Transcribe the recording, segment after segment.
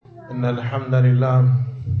إن الحمد لله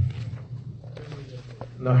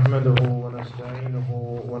نحمده ونستعينه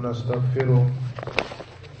ونستغفره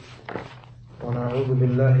ونعوذ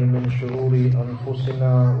بالله من شرور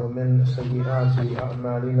أنفسنا ومن سيئات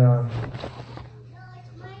أعمالنا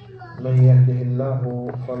من يهده الله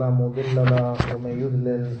فلا مضل له ومن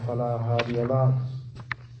يضلل فلا هادي له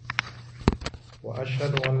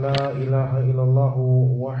وأشهد أن لا إله إلا الله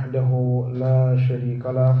وحده لا شريك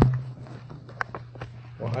له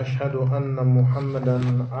وأشهد أن محمدا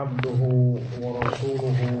عبده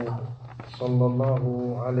ورسوله صلى الله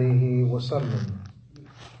عليه وسلم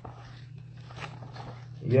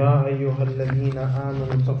يا أيها الذين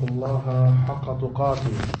آمنوا اتقوا الله حق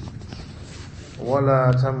تقاته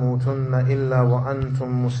ولا تموتن إلا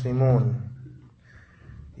وأنتم مسلمون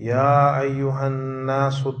يا أيها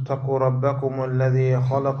الناس اتقوا ربكم الذي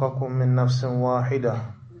خلقكم من نفس واحدة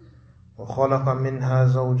وخلق منها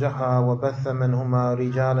زوجها وبث منهما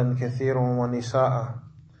رجالا كثيرا ونساء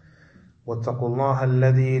واتقوا الله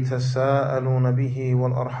الذي تساءلون به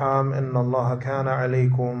والأرحام إن الله كان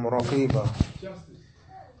عليكم رقيبا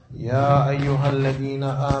يا أيها الذين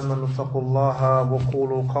آمنوا اتقوا الله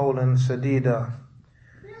وقولوا قولا سديدا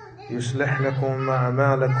يصلح لكم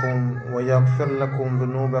أعمالكم ويغفر لكم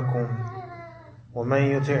ذنوبكم ومن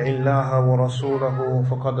يطع الله ورسوله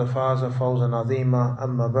فقد فاز فوزا عظيما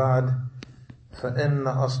أما بعد فإن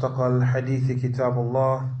أصدق الحديث كتاب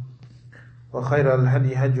الله وخير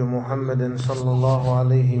الهدي هدي محمد صلى الله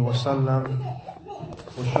عليه وسلم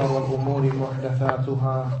وشر الأمور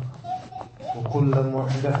محدثاتها وكل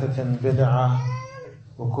محدثة بدعة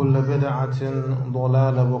وكل بدعة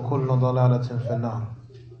ضلالة وكل ضلالة في النار.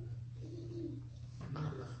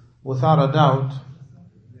 Without a doubt,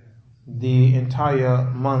 the entire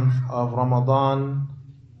month of Ramadan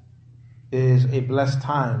is a blessed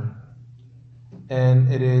time,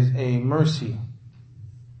 and it is a mercy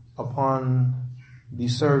upon the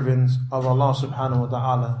servants of Allah subhanahu wa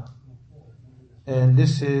ta'ala. And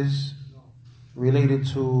this is related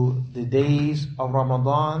to the days of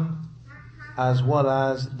Ramadan as well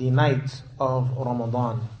as the nights of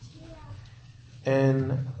Ramadan.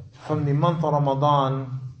 And from the month of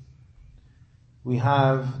Ramadan, we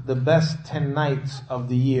have the best 10 nights of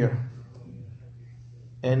the year,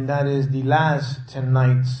 and that is the last 10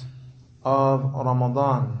 nights of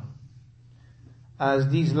Ramadan. As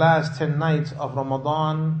these last 10 nights of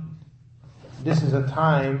Ramadan, this is a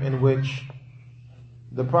time in which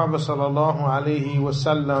the Prophet sallallahu alaihi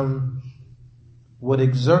wasallam would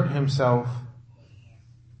exert himself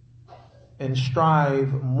and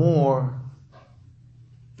strive more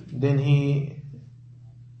than he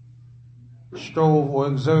strove or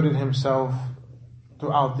exerted himself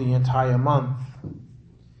throughout the entire month.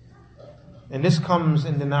 And this comes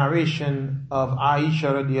in the narration of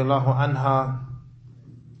Aisha radiallahu anha.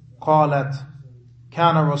 قالت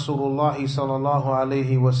كان رسول الله صلى الله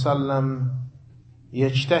عليه وسلم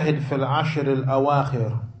يجتهد في العشر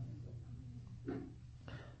الأواخر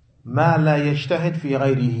ما لا يجتهد في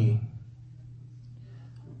غيره.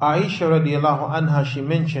 Aisha radiallahu anha, she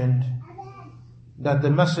mentioned that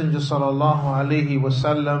the Messenger sallallahu alaihi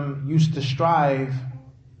wasallam used to strive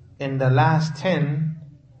in the last 10,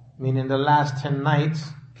 meaning the last 10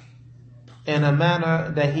 nights, in a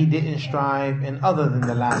manner that he didn't strive in other than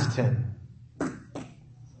the last 10.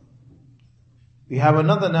 We have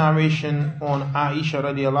another narration on Aisha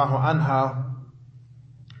radiallahu anha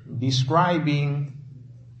describing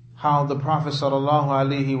how the Prophet sallallahu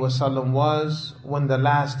alaihi wasallam was when the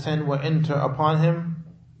last 10 were enter upon him.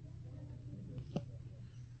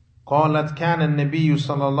 قالت كان النبي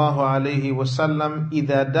صلى الله عليه وسلم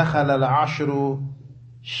إذا دخل العشر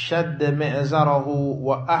شد مئزره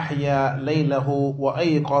وأحيا ليله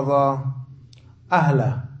وأيقظ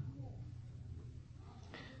أهله.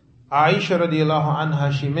 Aisha radiallahu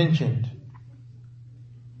anha, she mentioned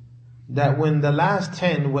that when the last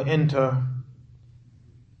 10 would enter,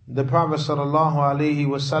 the Prophet sallallahu alaihi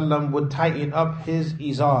wasallam would tighten up his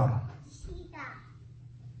izar,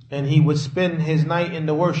 and he would spend his night in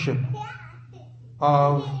the worship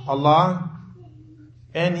of Allah,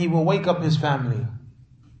 and he will wake up his family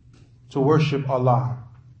to worship Allah.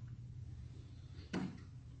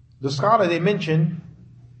 The scholar, they mentioned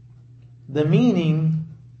the meaning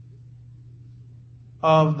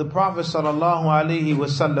of the Prophet sallallahu alaihi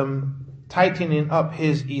wasallam tightening up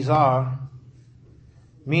his izar,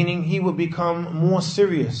 meaning he would become more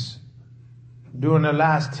serious during the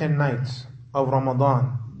last 10 nights of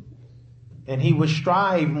Ramadan, and he would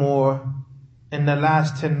strive more in the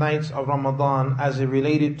last 10 nights of Ramadan as it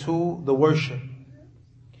related to the worship.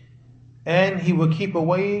 And he would keep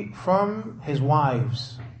away from his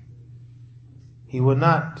wives. He would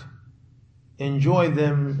not enjoy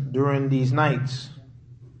them during these nights.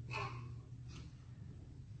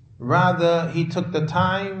 Rather, he took the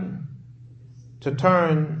time to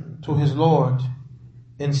turn to his Lord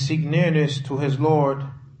and seek nearness to his Lord,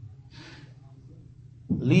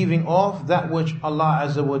 leaving off that which Allah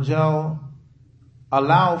Azza wa Jal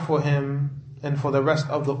allowed for him and for the rest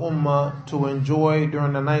of the Ummah to enjoy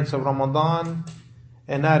during the nights of Ramadan,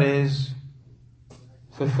 and that is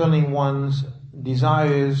fulfilling one's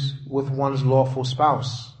desires with one's lawful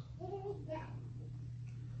spouse.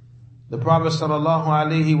 The Prophet sallallahu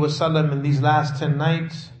alaihi wasallam in these last 10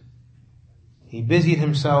 nights, he busied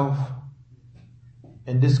himself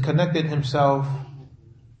and disconnected himself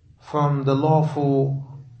from the lawful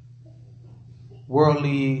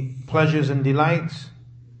worldly pleasures and delights,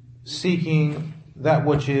 seeking that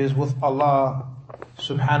which is with Allah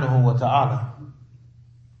subhanahu wa ta'ala.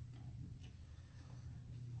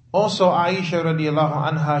 Also, Aisha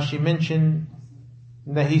radiallahu anha, she mentioned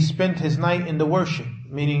that he spent his night in the worship,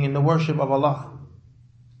 meaning in the worship of Allah.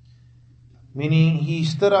 Meaning he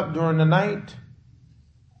stood up during the night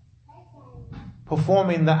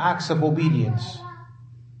performing the acts of obedience,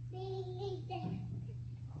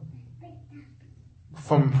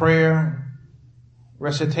 from prayer,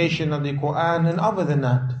 recitation of the Quran, and other than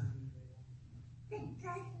that.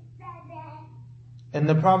 And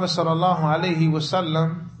the Prophet sallallahu alaihi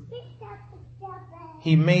wasallam,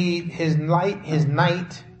 he made his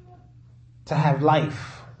night to have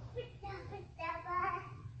life.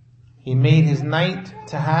 He made his night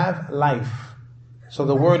to have life. So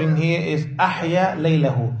the wording here is ahya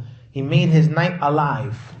laylahu. He made his night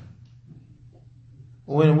alive.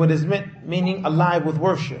 What is meaning alive with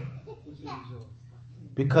worship.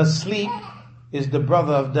 Because sleep is the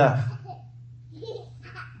brother of death.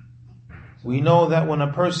 We know that when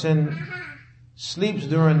a person sleeps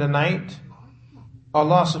during the night,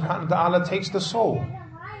 Allah subhanahu wa ta'ala takes the soul.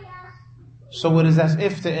 So it is as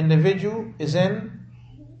if the individual is in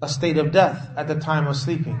a state of death at the time of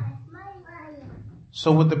sleeping.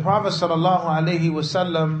 So with the Prophet sallallahu alaihi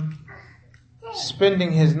wasallam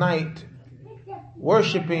spending his night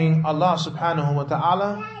worshipping Allah subhanahu wa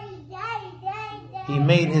ta'ala, he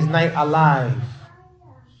made his night alive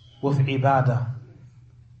with ibadah.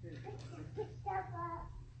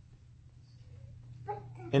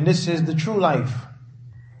 And this is the true life.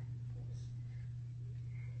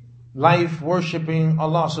 Life worshipping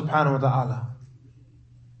Allah subhanahu wa ta'ala.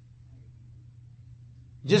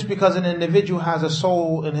 Just because an individual has a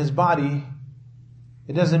soul in his body,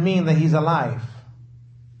 it doesn't mean that he's alive.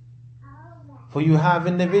 For you have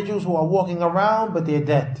individuals who are walking around but they're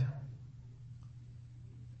dead.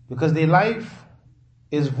 Because their life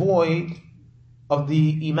is void of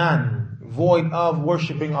the iman, void of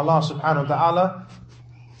worshipping Allah subhanahu wa ta'ala.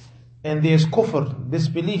 And there's kufr,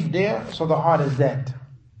 disbelief there, so the heart is dead.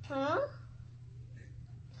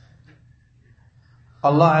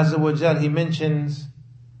 Allah Azza wa Jal, He mentions,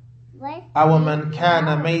 أَوَمَنْ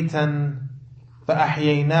كَانَ مَيْتًا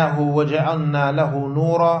فَأَحْيَيْنَاهُ وَجَعَلْنَا لَهُ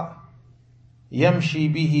نُورًا يَمْشِي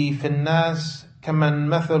بِهِ فِي النَّاسِ كَمَنْ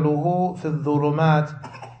مَثَلُهُ فِي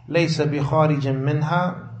الظُّلُمَاتِ لَيْسَ بِخَارِجٍ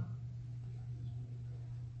مِنْهَا.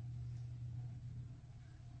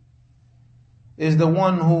 Is the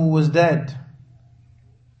one who was dead,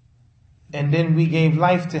 and then we gave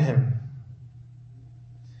life to him,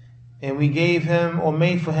 and we gave him or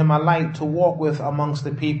made for him a light to walk with amongst the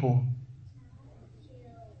people.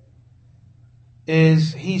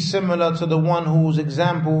 Is he similar to the one whose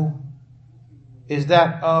example is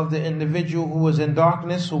that of the individual who was in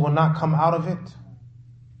darkness, who will not come out of it?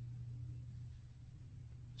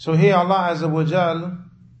 So here Allah Azza wa Jal,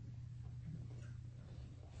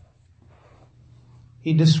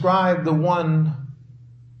 He described the one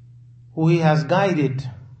who He has guided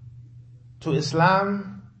to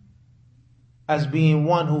Islam as being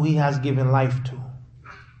one who He has given life to.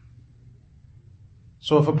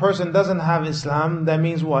 So if a person doesn't have Islam, that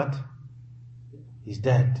means what? He's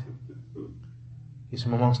dead. He's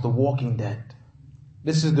from amongst the walking dead.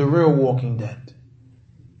 This is the real walking dead.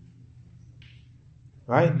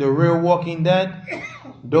 Right? The real walking dead,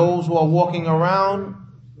 those who are walking around,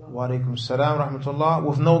 wa alaikum salam rahmatullah,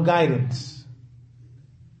 with no guidance.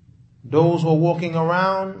 Those who are walking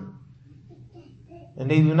around and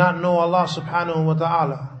they do not know Allah subhanahu wa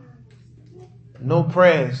ta'ala. No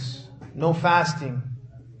prayers, no fasting,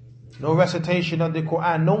 no recitation of the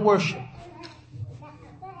Quran, no worship.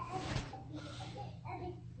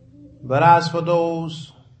 But as for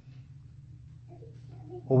those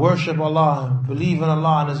who worship Allah, believe in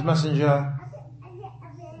Allah and His Messenger,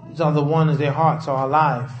 these are the ones, their hearts are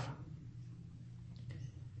alive.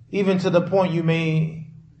 Even to the point you may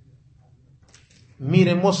meet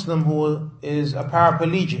a Muslim who is a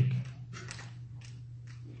paraplegic,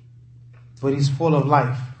 but he's full of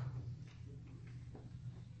life.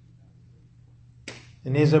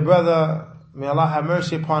 And there's a brother, may Allah have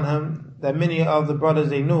mercy upon him, that many of the brothers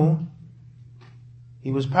they knew,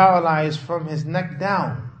 he was paralyzed from his neck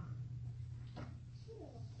down,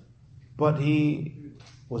 but he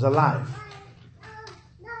was alive.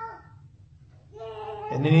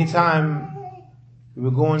 And anytime we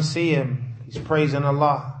would go and see him, he's praising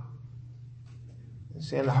Allah and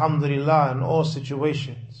saying Alhamdulillah in all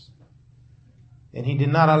situations. And he did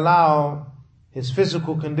not allow his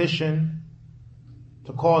physical condition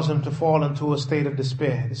to cause him to fall into a state of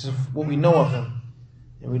despair. This is what we know of him.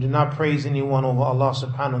 And we do not praise anyone over Allah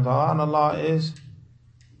subhanahu wa ta'ala. And Allah is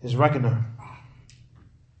his reckoner.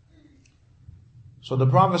 So the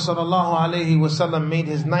Prophet sallallahu alaihi wasallam made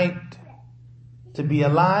his night to be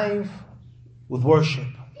alive with worship.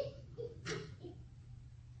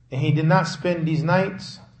 And he did not spend these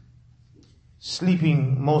nights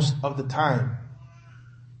sleeping most of the time.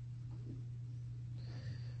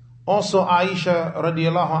 Also Aisha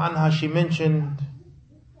radiallahu anha, she mentioned,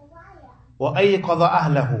 وَأَيْقَظَ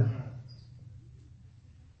أَهْلَهُ,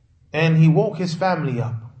 and he woke his family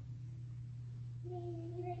up.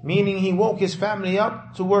 Meaning he woke his family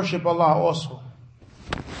up to worship Allah also.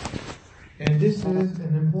 And this is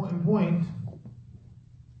an important point,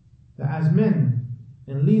 that as men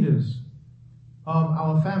and leaders of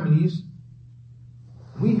our families,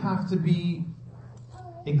 we have to be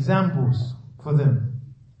examples for them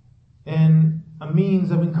and a means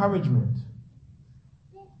of encouragement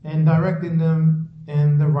and directing them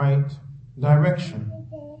in the right direction.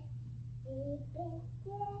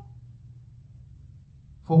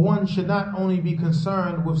 For one should not only be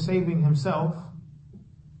concerned with saving himself,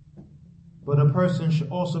 but a person should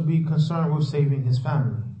also be concerned with saving his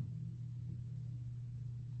family.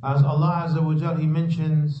 As Allah Azza wa Jal, He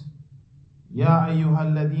mentions, Ya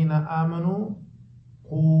ayyuhal ladina amanu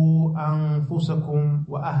qu anfusakum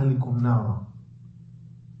wa ahlikum nara.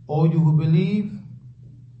 All you who believe,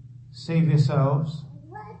 save yourselves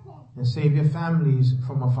and save your families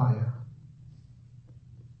from a fire.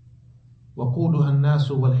 وَقُودُهَا النَّاسُ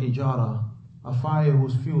وَالْحِجَارَةُ, a fire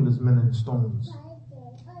whose fuel is men and stones.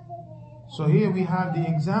 So here we have the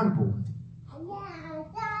example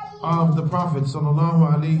of the Prophet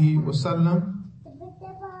sallallahu alaihi wasallam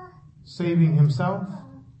saving himself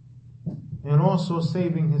and also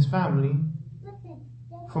saving his family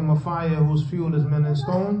from a fire whose fuel is men and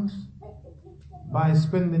stones by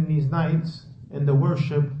spending these nights in the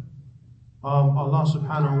worship of Allah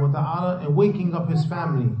subhanahu wa ta'ala and waking up his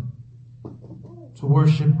family to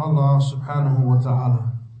worship Allah subhanahu wa ta'ala.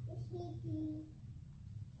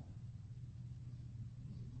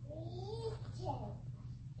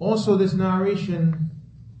 Also, this narration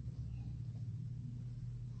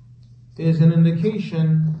is an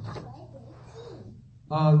indication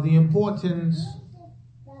of the importance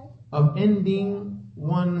of ending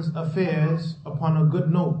one's affairs upon a good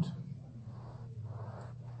note.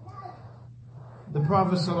 The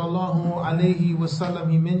Prophet sallallahu alaihi wasallam,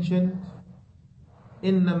 he mentioned,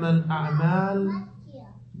 إِنَّمَا الْأَعْمَالِ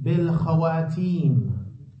بِالْخَوَاتِيمِ.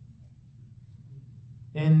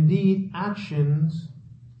 Indeed, actions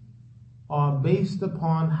are based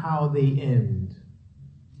upon how they end.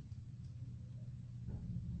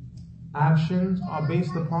 Actions are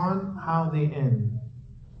based upon how they end.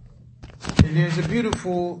 And there's a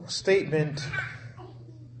beautiful statement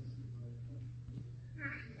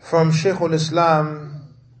from Shaykh al-Islam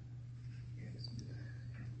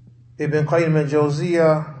Ibn Qayyim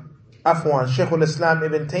al-Jawziyah, Shaykh al-Islam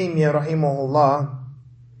Ibn Taymiyyah rahimahullah,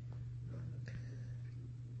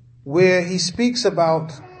 where he speaks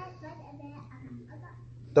about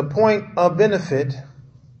the point of benefit.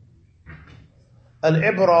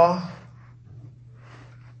 Al-Ibrah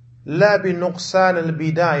لا بنقصان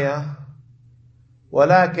البداية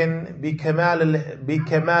ولكن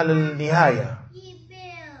بكمال النهاية.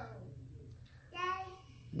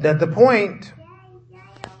 That the point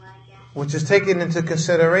which is taken into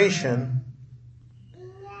consideration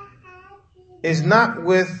is not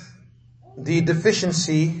with the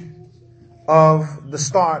deficiency of the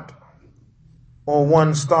start or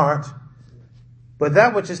one start, but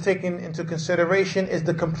that which is taken into consideration is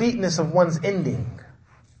the completeness of one's ending.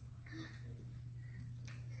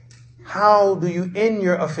 How do you end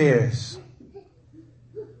your affairs?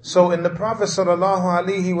 So in the Prophet sallallahu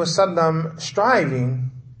alaihi wasallam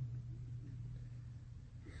striving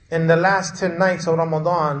in the last 10 nights of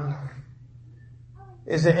Ramadan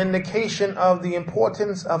is an indication of the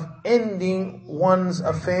importance of ending one's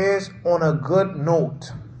affairs on a good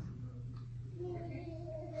note.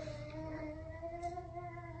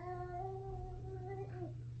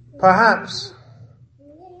 Perhaps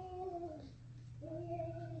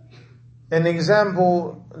an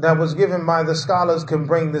example that was given by the scholars can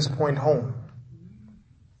bring this point home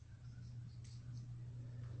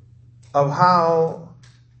of how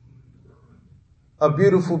a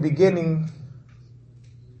beautiful beginning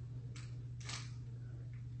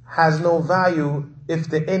has no value if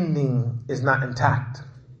the ending is not intact.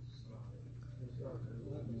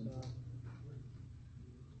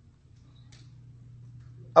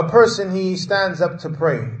 A person, he stands up to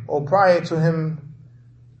pray, or prior to him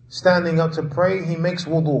standing up to pray, he makes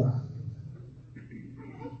wudu.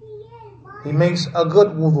 He makes a good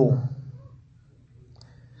wudu.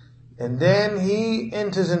 And then he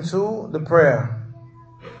enters into the prayer.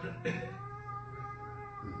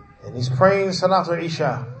 And he's praying Salatul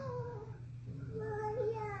Isha.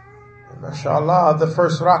 And mashallah, the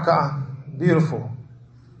first rak'ah, beautiful.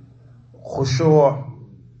 Khushu',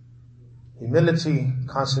 humility,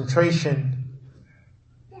 concentration,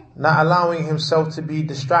 not allowing himself to be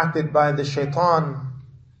distracted by the shaitan.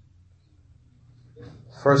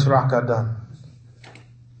 First rak'ah done.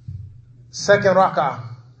 Second rak'ah,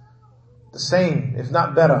 the same, if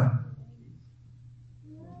not better.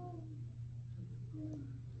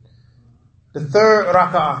 The third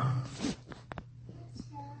rak'ah,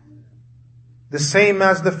 the same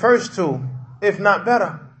as the first two, if not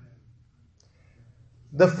better.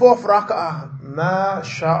 The fourth rak'ah,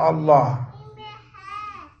 MashaAllah,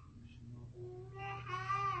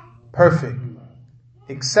 perfect.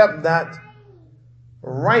 Except that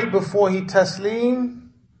right before he taslim,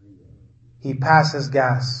 he passes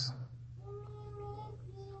gas.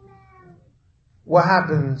 What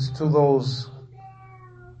happens to those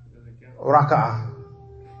rak'ah?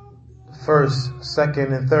 First,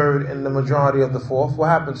 second, and third, and the majority of the fourth. What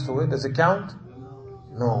happens to it? Does it count?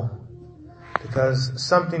 No. Because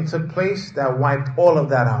something took place that wiped all of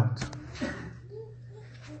that out.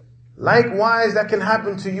 Likewise, that can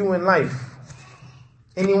happen to you in life.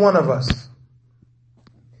 Any one of us.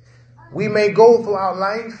 We may go throughout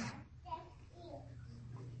life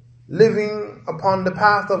living upon the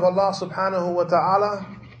path of Allah subhanahu wa ta'ala,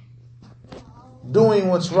 doing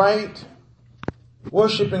what's right,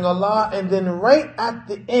 worshipping Allah, and then right at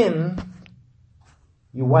the end,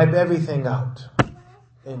 you wipe everything out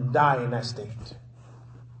and die in that state.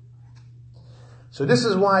 So this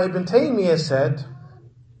is why Ibn Taymiyyah said,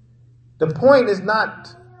 the point is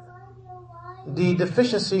not the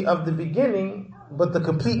deficiency of the beginning, but the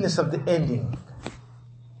completeness of the ending.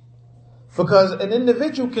 Because an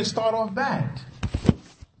individual can start off bad.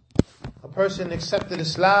 A person accepted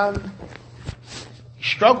Islam,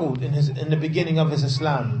 struggled in the beginning of his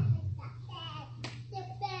Islam,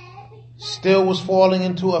 still was falling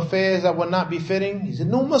into affairs that would not be fitting. He's a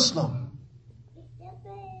new Muslim,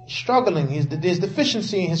 struggling. There's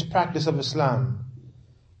deficiency in his practice of Islam.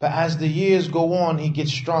 But as the years go on, he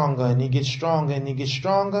gets stronger and he gets stronger and he gets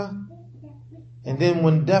stronger. And then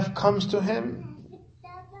when death comes to him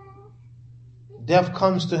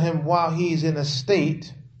while he's in a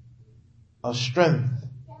state of strength,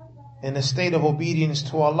 in a state of obedience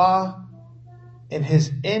to Allah, and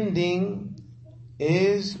his ending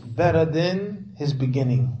is better than his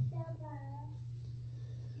beginning.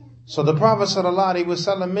 So the Prophet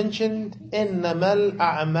ﷺ mentioned, إِنَّمَا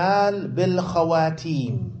الْأَعْمَالِ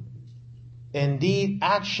بِالْخَوَاتِيمِ. Indeed,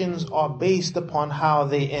 actions are based upon how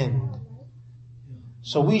they end.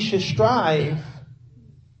 So we should strive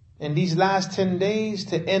in these last 10 days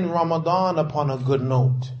to end Ramadan upon a good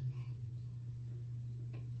note.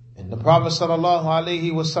 And the Prophet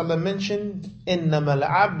ﷺ mentioned, إِنَّمَا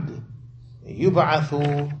الْعَبْدِ يُبْعَثُ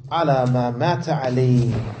عَلَى مَا مَاتَ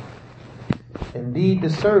عَلَيْهِ. Indeed, the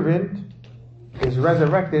servant is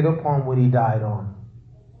resurrected upon what he died on.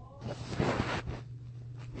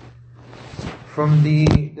 From the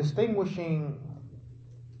distinguishing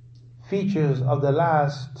features of the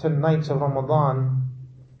last 10 nights of Ramadan,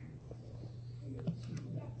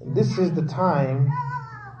 this is the time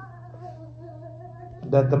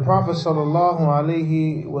that the Prophet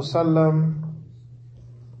ﷺ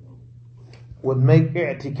would make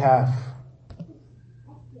i'tikaf.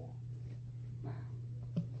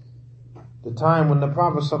 The time when the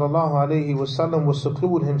Prophet ﷺ would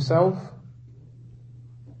seclude himself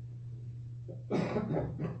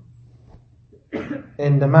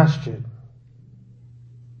in the masjid.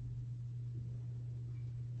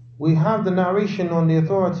 We have the narration on the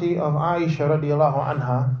authority of Aisha radiallahu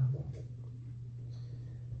anha.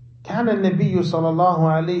 كان النبي صلى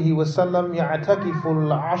الله عليه وسلم يعتكف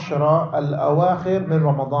العشر الأواخر من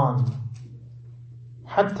رمضان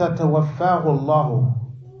حتى توفاه الله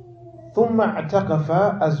ثم اعتكف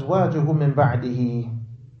أزواجه من بعده.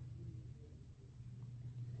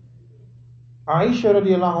 Aisha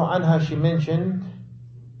radiallahu anha, she mentioned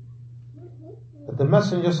that the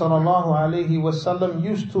Messenger sallallahu alayhi wasallam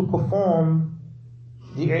used to perform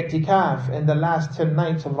the i'tikaf in the last 10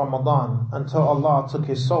 nights of Ramadan until Allah took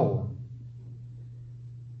his soul.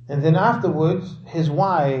 And then afterwards, his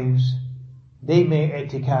wives, they made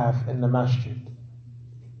i'tikaf in the masjid.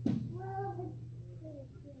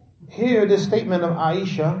 Here, the statement of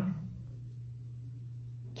Aisha,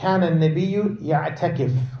 كان النبي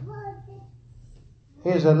يعتكف.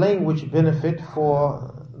 Here's a language benefit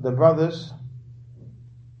for the brothers.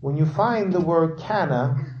 When you find the word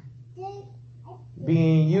kana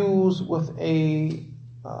being used with a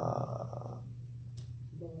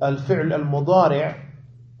al-fi'l al-mudari',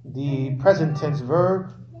 the present tense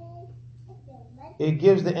verb, it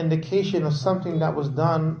gives the indication of something that was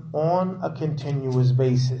done on a continuous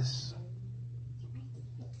basis.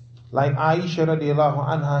 Like Aisha radiallahu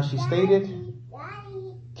anha, she stated,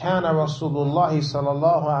 كان رسول الله صلى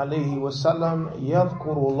الله عليه وسلم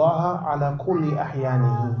يذكر الله على كل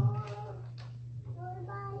أحيانه.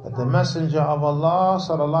 That the Messenger of Allah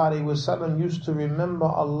sallallahu alaihi wasallam used to remember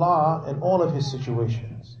Allah in all of his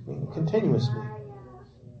situations, meaning continuously.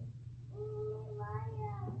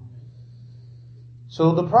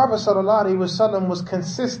 So the Prophet sallallahu alaihi wasallam was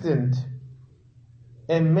consistent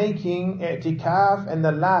in making i'tikaf in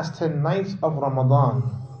the last 10 nights of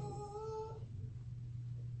Ramadan.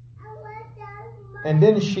 And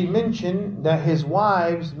then she mentioned that his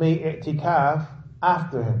wives made i'tikaf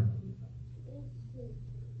after him,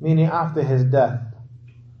 meaning after his death,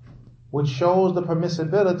 which shows the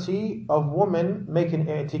permissibility of women making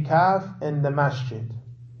i'tikaf in the masjid,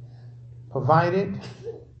 provided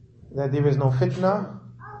that there is no fitna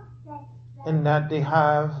and that they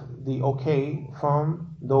have the okay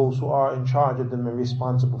from those who are in charge of them and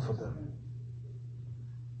responsible for them.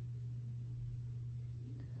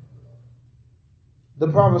 The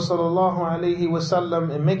Prophet sallallahu alaihi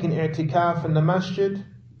wasallam, in making i'tikaf in the masjid,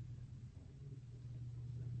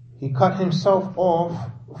 he cut himself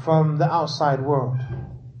off from the outside world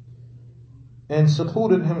and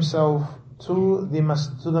secluded himself to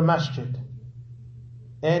the masjid.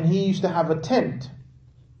 And he used to have a tent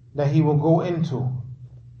that he will go into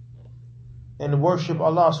and worship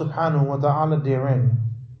Allah subhanahu wa ta'ala therein.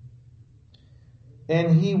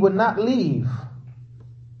 And he would not leave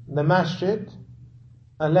the masjid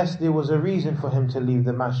unless there was a reason for him to leave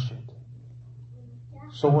the masjid.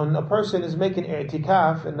 So when a person is making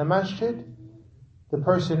i'tikaf in the masjid, the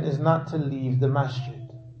person is not to leave the masjid.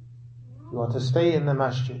 You are to stay in the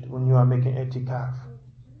masjid when you are making i'tikaf.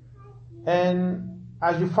 And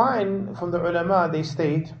as you find from the ulama, they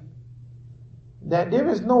state that there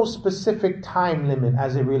is no specific time limit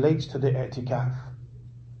as it relates to the i'tikaf.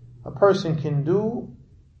 A person can do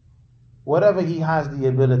whatever he has the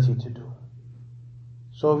ability to do.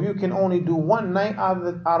 So if you can only do one night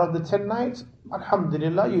out of the 10 nights,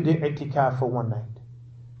 alhamdulillah, you did i'tikaf for one night.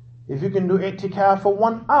 If you can do i'tikaf for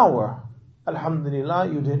 1 hour,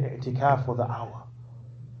 alhamdulillah, you did i'tikaf for the hour.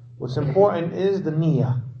 What's important is the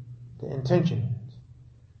niyyah, the intention.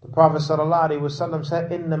 The Prophet ﷺ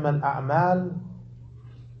said, إِنَّمَا الْأَعْمَالِ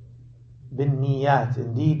بِالنِّيَّاتِ.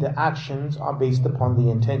 Indeed, the actions are based upon the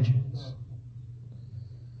intentions.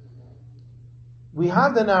 We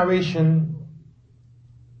have the narration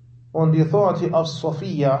on the authority of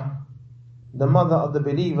Safiya, the mother of the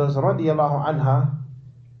believers, radiyallahu anha,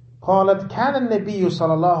 قالت كان النبي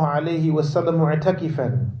صلى الله عليه وسلم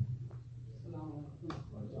معتكفا.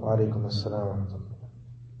 وعليكم السلام ورحمة الله.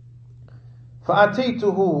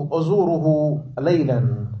 فأتيته أزوره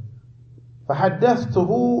ليلا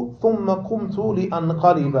فحدثته ثم قمت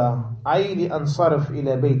لأنقلب أي لأنصرف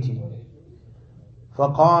إلى بيتي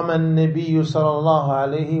فقام النبي صلى الله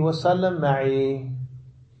عليه وسلم معي.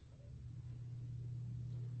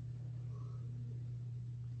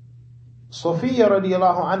 Safiya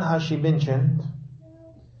radiallahu anha, she mentioned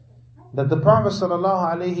that the Prophet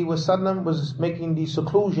sallallahu alaihi wasallam was making the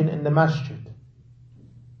seclusion in the masjid.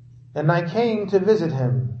 And I came to visit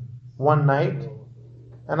him one night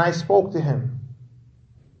and I spoke to him.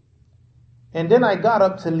 And then I got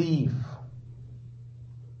up to leave.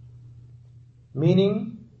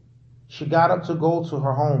 Meaning, she got up to go to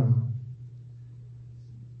her home.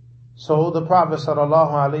 So the Prophet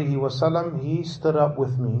sallallahu alaihi wasallam, he stood up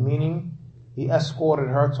with me, meaning he escorted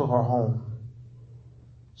her to her home.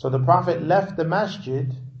 So the Prophet left the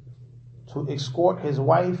masjid to escort his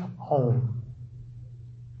wife home.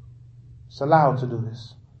 It's allowed to do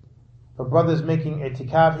this. If a brother is making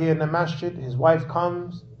i'tikaf here in the masjid, his wife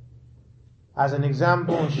comes, as an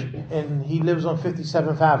example, and he lives on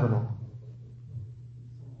 57th Avenue.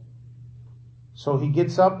 So he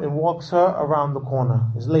gets up and walks her around the corner.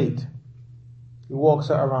 It's late. He walks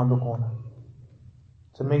her around the corner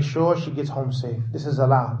to make sure she gets home safe. This is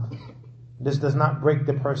allowed. This does not break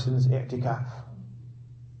the person's i'tikaf.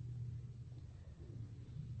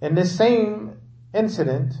 In this same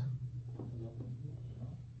incident,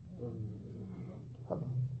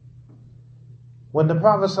 when the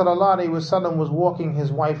Prophet ﷺ was walking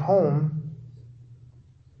his wife home,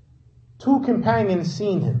 two companions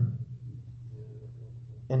seen him.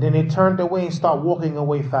 And then they turned away and started walking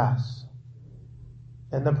away fast.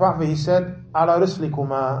 And the Prophet, he said, "Ala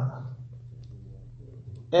rislikuma,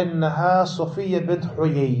 innaha Safiya bint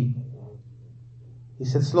Huyay." He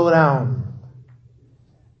said, "Slow down.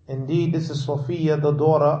 Indeed, this is Safiya, the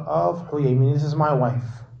daughter of Huyay, meaning this is my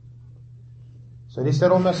wife." So they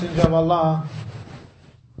said, "O Messenger of Allah,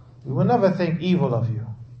 we will never think evil of you."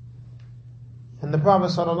 And the Prophet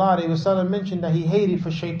ﷺ mentioned that he hated for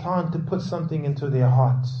shaitan to put something into their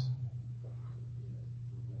hearts.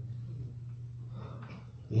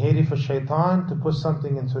 He hated for shaitan to put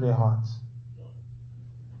something into their hearts.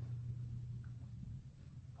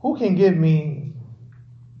 Who can give me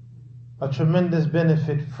a tremendous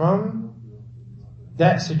benefit from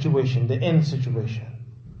that situation, the end situation?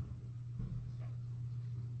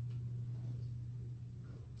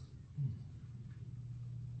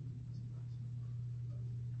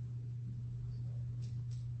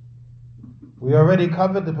 We already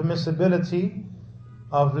covered the permissibility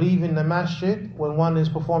of leaving the masjid when one is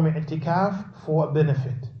performing i'tikaf for a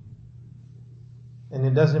benefit. And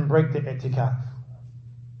it doesn't break the i'tikaf.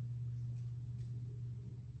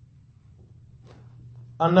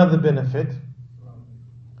 Another benefit,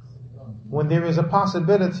 when there is a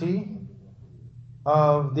possibility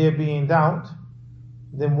of there being doubt,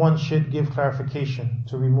 then one should give clarification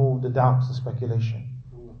to remove the doubts and speculation.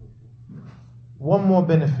 One more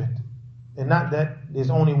benefit. And not that there's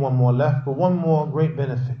only one more left, but one more great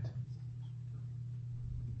benefit.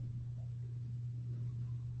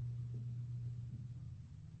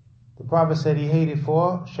 The Prophet said he hated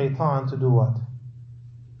for shaitan to do what?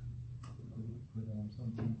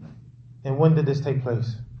 And when did this take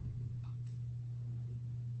place?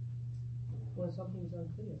 When something is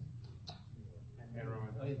unclear.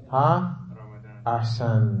 Huh?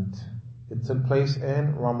 Ahsant. It took place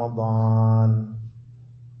in Ramadan,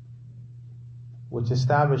 which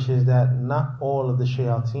establishes that not all of the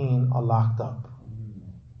shayateen are locked up.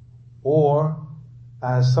 Or,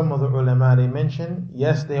 as some of the ulama they mention,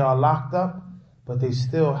 yes, they are locked up, but they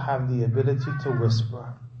still have the ability to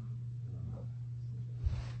whisper.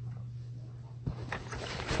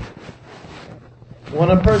 When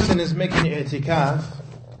a person is making i'tikaf,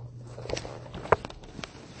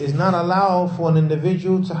 it's not allowed for an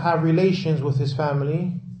individual to have relations with his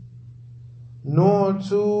family, nor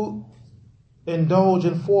to indulge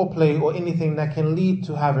in foreplay or anything that can lead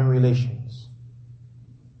to having relations.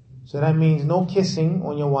 So that means no kissing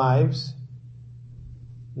on your wives,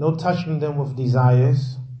 no touching them with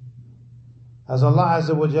desires. As Allah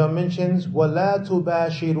Azza wa Jalla mentions, وَلَا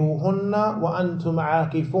تُبَاشِرُوهُنَّ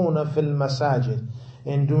وَأَنْتُمْ عَاكِفُونَ فِي الْمَسَاجِدِ,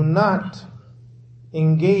 and do not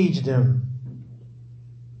engage them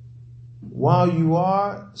while you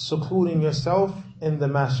are secluding yourself in the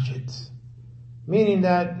masjid. Meaning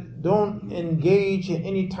that don't engage in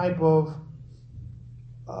any type of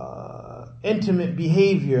intimate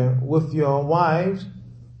behavior with your wives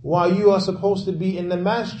while you are supposed to be in the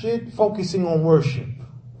masjid focusing on worship.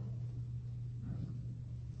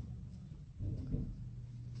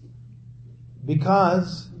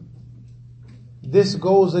 Because this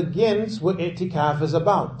goes against what i'tikaf is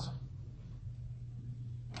about.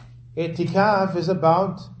 I'tikaf is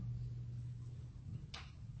about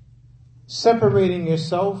separating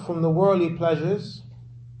yourself from the worldly pleasures,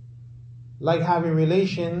 like having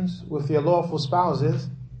relations with your lawful spouses,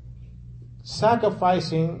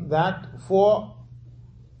 sacrificing that for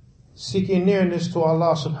seeking nearness to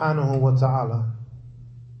Allah subhanahu wa ta'ala.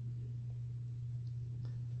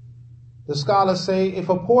 The scholars say if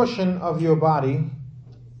a portion of your body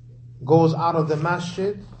goes out of the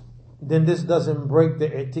masjid, then this doesn't break the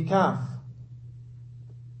i'tikaf.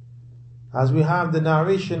 As we have the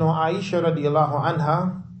narration of Aisha radiallahu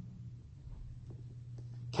anha,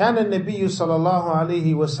 كان النبي صلى الله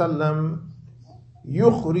عليه وسلم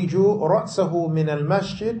يخرج رأسه من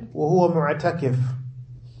المسجد وهو معتكف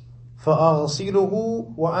فأغسله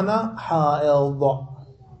وأنا حائض.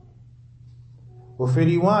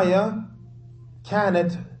 وفي رواية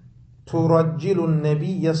كانت ترجل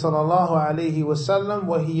النبي صلى الله عليه وسلم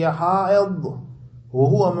وهي حائض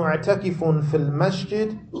وهو معتكف في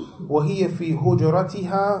المسجد وهي في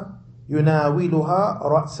هجرتها يناولها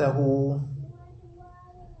رأسه.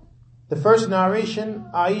 The first narration,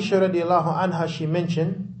 Aisha radiallahu anha, she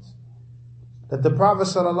mentioned that the Prophet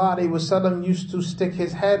sallallahu alaihi wasallam used to stick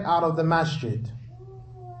his head out of the masjid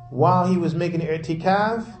while he was making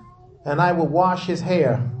i'tikaf, and I would wash his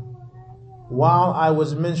hair while I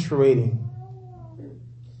was menstruating.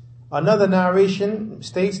 Another narration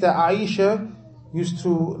states that Aisha used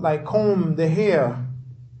to comb the hair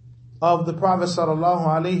of the Prophet sallallahu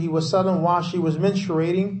alaihi wasallam while she was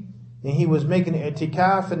menstruating, and he was making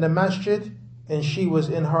i'tikaf in the masjid, and she was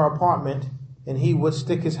in her apartment, and he would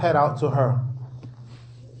stick his head out to her.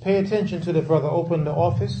 Pay attention to the brother. Open the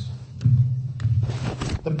office.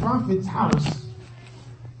 The Prophet's house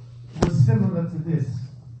was similar to this.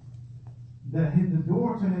 The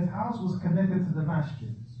door to his house was connected to the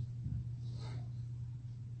masjid.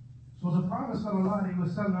 So the Prophet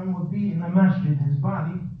ﷺ would be in the masjid, his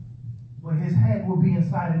body, but his head would be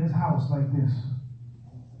inside of his house like this.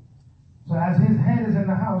 So as his head is in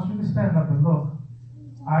the house, you can stand up and look.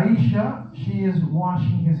 Aisha, she is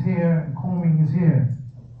washing his hair and combing his hair.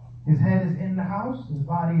 His head is in the house, his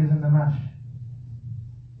body is in the masjid.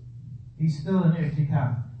 He's still in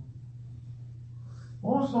i'tikaf.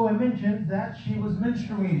 Also, I mentioned that she was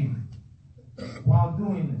menstruating while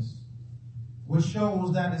doing this, which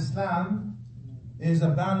shows that Islam is a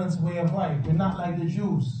balanced way of life. We're not like the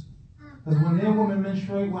Jews. Because when their women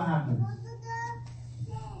menstruate, what happens?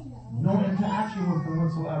 No interaction with them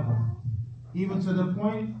whatsoever. Even to the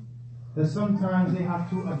point that sometimes they have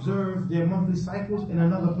to observe their monthly cycles in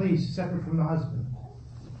another place, separate from the husband.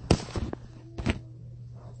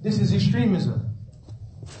 This is extremism.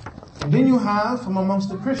 And then you have, from amongst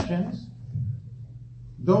the Christians,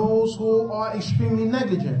 those who are extremely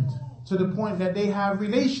negligent, to the point that they have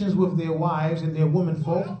relations with their wives and their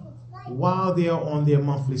womenfolk while they are on their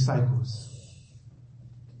monthly cycles.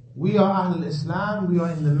 We are Ahlul Islam, we are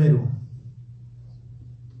in the middle.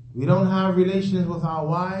 We don't have relations with our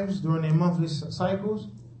wives during their monthly cycles,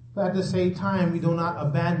 but at the same time, we do not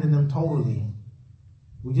abandon them totally.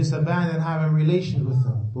 We just abandon having relations with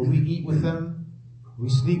them. But we eat with them, we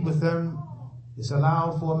sleep with them. It's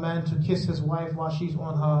allowed for a man to kiss his wife while she's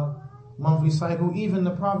on her monthly cycle. Even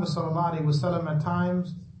the Prophet ﷺ at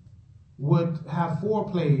times would have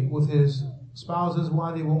foreplay with his spouses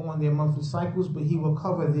while they were on their monthly cycles, but he would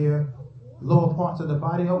cover their lower parts of the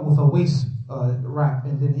body up with a waist wrap,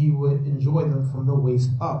 and then he would enjoy them from the waist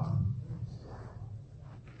up.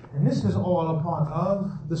 And this is all a part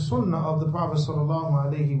of the sunnah of the Prophet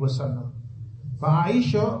ﷺ. But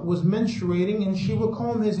Aisha was menstruating and she would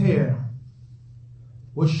comb his hair,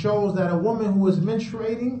 which shows that a woman who is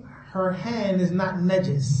menstruating, her hand is not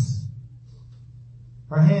najis.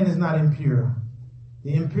 Her hand is not impure.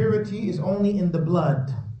 The impurity is only in the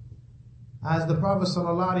blood. As the Prophet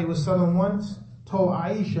ﷺ once told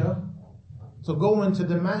Aisha to go into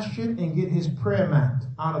the masjid and get his prayer mat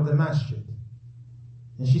out of the masjid.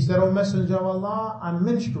 And she said, "O Messenger of Allah, I'm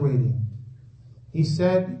menstruating." He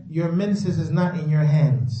said, "Your menses is not in your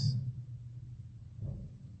hands."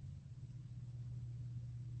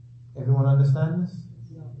 Everyone understand this?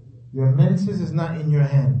 Your menses is not in your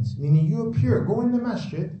hands. Meaning you are pure. Go in the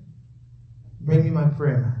masjid, bring me my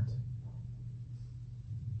prayer mat.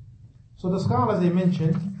 So the scholars, they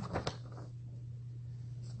mentioned,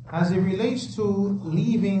 as it relates to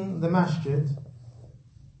leaving the masjid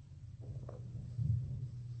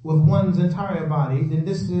with one's entire body, then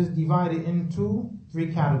this is divided into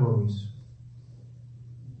 3 categories.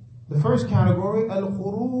 The first category,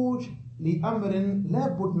 al-khuruj li-amrin la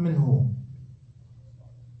bud minhu,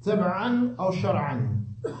 tab'an aw shar'an,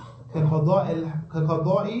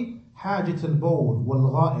 كقضاء حاجة البول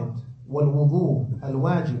والغائط والوضوء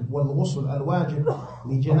الواجب والغسل الواجب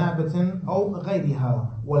لجنابة أو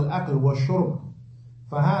غيرها والأكل والشرب،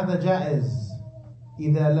 فهذا جائز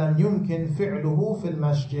إذا لم يمكن فعله في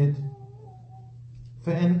المسجد،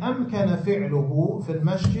 فإن أمكن فعله في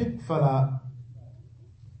المسجد فلا.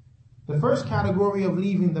 The first category of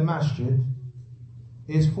leaving the masjid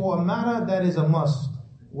is for a matter that is a must,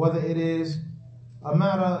 whether it is a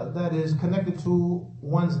matter that is connected to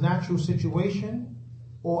one's natural situation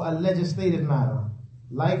or a legislative matter,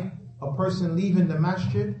 like a person leaving the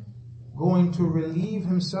masjid going to relieve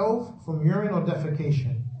himself from urine or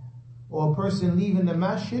defecation, or a person leaving the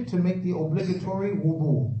masjid to make the obligatory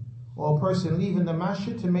wudu, or a person leaving the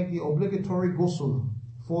masjid to make the obligatory ghusl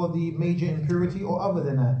for the major impurity or other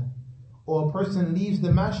than that, or a person leaves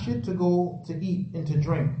the masjid to go to eat and to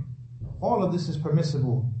drink. All of this is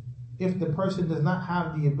permissible if the person does not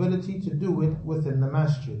have the ability to do it within the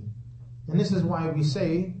masjid. And this is why we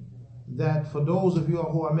say that for those of you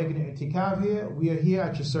who are making an i'tikaf here, we are here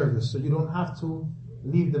at your service, so you don't have to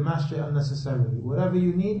leave the masjid unnecessarily. Whatever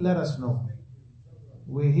you need, let us know.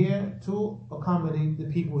 We're here to accommodate the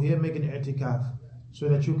people here making i'tikaf, so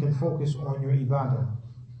that you can focus on your ibadah.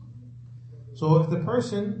 So if the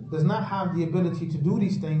person does not have the ability to do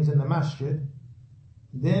these things in the masjid,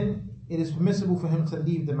 then it is permissible for him to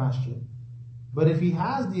leave the masjid. But if he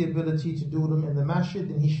has the ability to do them in the masjid,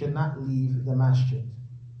 then he should not leave the masjid.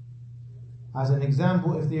 As an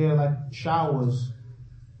example, if there are like showers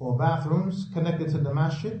or bathrooms connected to the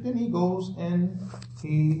masjid, then he goes and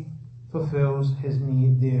he fulfills his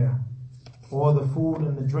need there. Or the food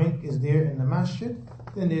and the drink is there in the masjid,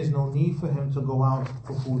 then there's no need for him to go out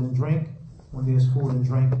for food and drink when there's food and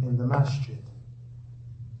drink in the masjid.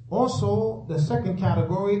 Also, the second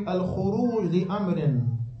category, al-khuruj li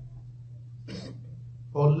amrin,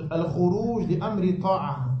 or al-khuruj li amri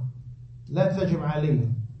ta'ah, la tajib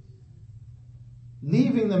alayh.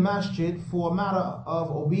 Leaving the masjid for a matter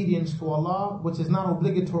of obedience to Allah, which is not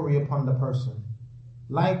obligatory upon the person.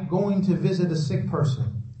 Like going to visit a sick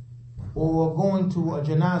person, or going to a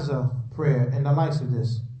janazah prayer and the likes of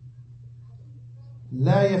this.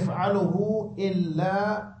 لا يفعله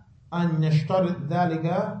إلا أن يشترط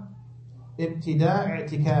ذلك ابتداء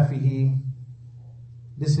اعتكافه.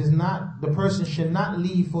 This is not, the person should not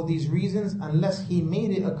leave for these reasons unless he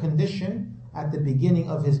made it a condition at the beginning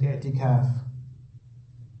of his i'tikaf.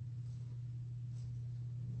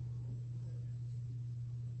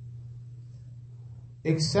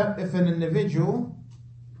 Except if an individual,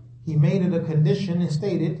 he made it a condition and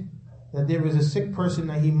stated that there is a sick person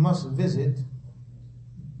that he must visit,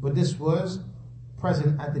 but this was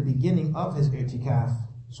present at the beginning of his i'tikaf.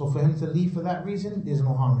 So for him to leave for that reason, there's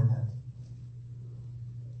no harm in that.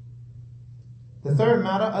 The third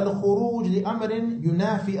matter, al-khuruj li-amrin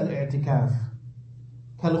yunafi al-i'tikaf,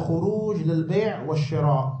 kal-khuruj lil-bay'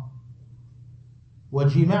 wa-shira'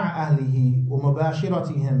 وجماع أهله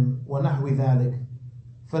ومباشرتهم ونحو ذلك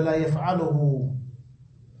فلا يفعله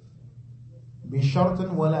بشرط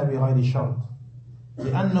ولا بغير شرط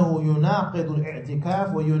لأنه يناقض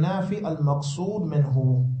الاعتكاف وينافي المقصود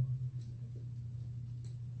منه.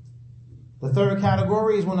 The third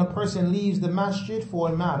category is when a person leaves the masjid for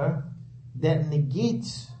a matter that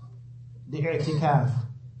negates the i'tikaf.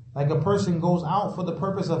 Like a person goes out for the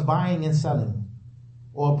purpose of buying and selling.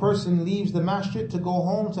 Or a person leaves the masjid to go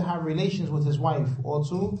home to have relations with his wife, or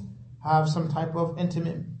to have some type of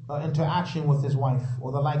intimate interaction with his wife,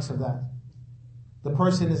 or the likes of that. The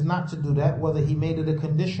person is not to do that, whether he made it a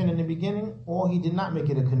condition in the beginning, or he did not make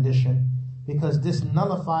it a condition, because this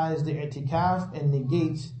nullifies the i'tikaf and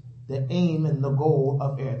negates the aim and the goal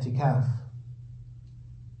of i'tikaf.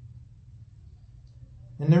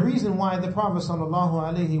 And the reason why the Prophet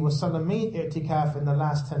ﷺ made i'tikaf in the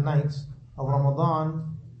last 10 nights of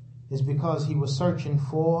Ramadan is because he was searching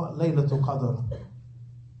for Laylatul Qadr.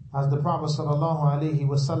 As the Prophet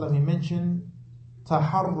ﷺ, he mentioned,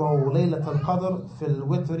 تحروا ليلة القدر في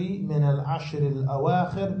الوتر من العشر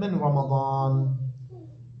الأواخر من Ramadan.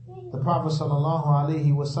 The Prophet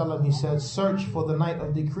ﷺ, he said, search for the night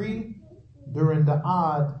of decree during the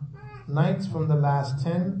odd nights from the last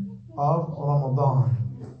 10 of Ramadan.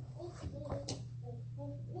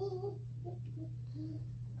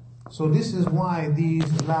 So this is why these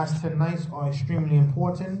last 10 nights are extremely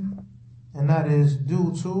important, and that is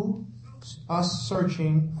due to us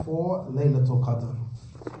searching for Laylatul Qadr.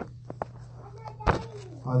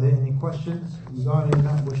 Are there any questions regarding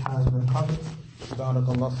that which has been covered?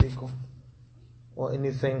 Barakallahu feekum. Or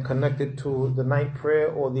anything connected to the night prayer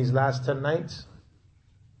or these last 10 nights?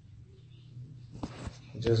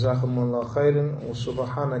 Jazakumullah khairan wa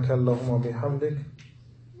subhanaka Allahumma bihamdik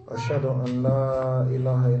ashhadu an la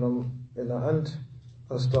ilaha illa ant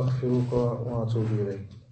astaghfiruka wa atubu ilayk.